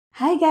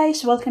Hi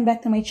guys, welcome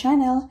back to my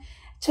channel.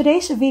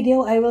 Today's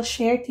video, I will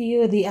share to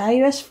you the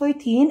iOS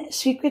 14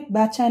 secret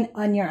button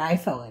on your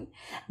iPhone.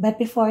 But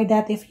before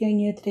that, if you're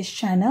new to this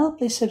channel,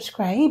 please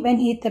subscribe and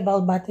hit the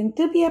bell button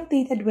to be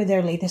updated with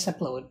our latest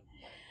upload.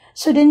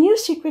 So the new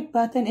secret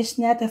button is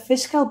not a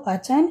physical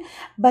button,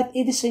 but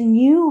it is a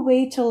new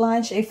way to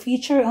launch a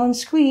feature on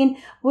screen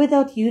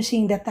without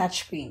using the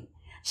touchscreen.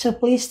 So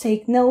please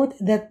take note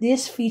that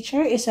this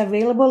feature is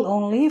available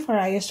only for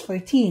iOS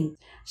 14.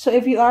 So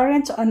if you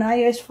aren't on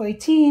iOS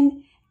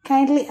 14,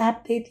 kindly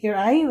update your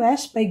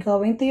iOS by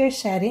going to your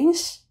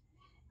settings,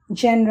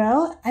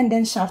 general, and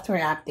then software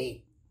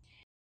update.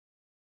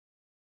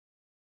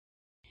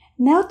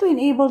 Now to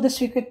enable the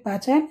secret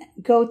button,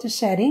 go to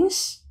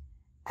settings,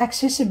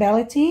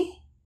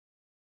 accessibility,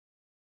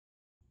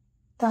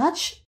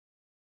 touch,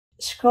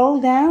 scroll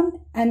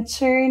down, and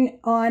turn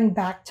on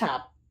back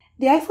tap.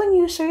 The iPhone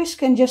users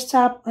can just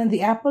tap on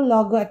the Apple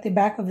logo at the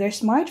back of their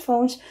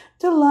smartphones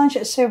to launch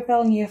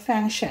several new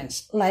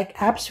functions like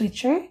App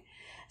Switcher,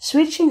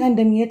 switching on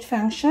the mute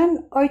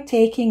function, or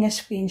taking a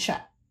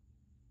screenshot.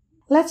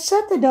 Let's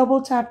set the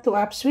double tap to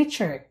App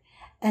Switcher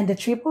and the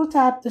triple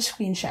tap to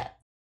screenshot.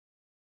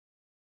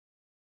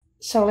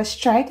 So let's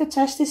try to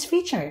test this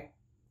feature.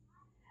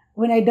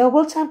 When I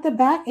double tap the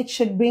back, it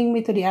should bring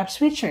me to the App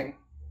Switcher.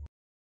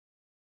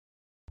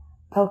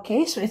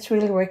 Okay, so it's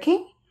really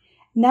working.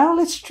 Now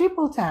let's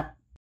triple tap.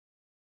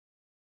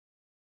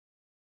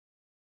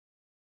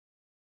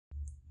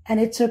 And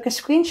it took a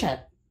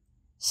screenshot.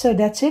 So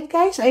that's it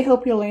guys. I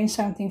hope you learned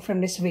something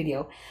from this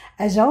video.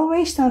 As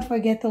always, don't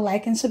forget to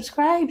like and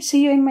subscribe.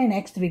 See you in my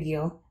next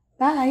video.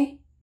 Bye!